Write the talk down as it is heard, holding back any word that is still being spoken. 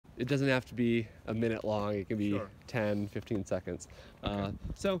it doesn't have to be a minute long. It can be Sure. 10, 15 seconds. Okay.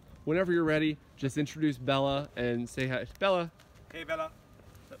 So whenever you're ready, just introduce Bella and say hi. Bella. Hey, Bella.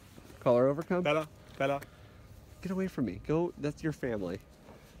 Call her over, come. Bella. Bella. Get away from me. Go, that's your family.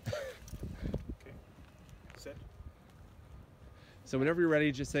 Okay. Sit. So whenever you're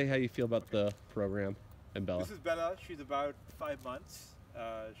ready, just say how you feel about the program and Bella. This is Bella. She's about 5 months.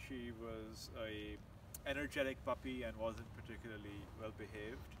 She was a energetic puppy and wasn't particularly well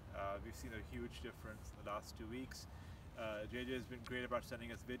behaved. We've seen a huge difference in the last 2 weeks. JJ has been great about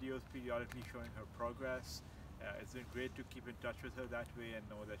sending us videos periodically showing her progress. It's been great to keep in touch with her that way and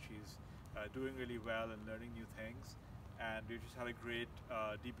know that she's doing really well and learning new things. And we just had a great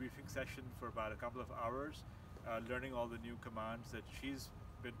debriefing session for about a couple of hours, learning all the new commands that she's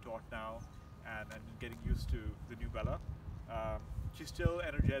been taught now and getting used to the new Bella. She's still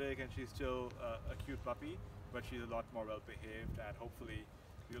energetic and she's still a cute puppy, but she's a lot more well behaved, and hopefully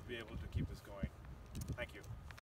we'll be able to keep this going.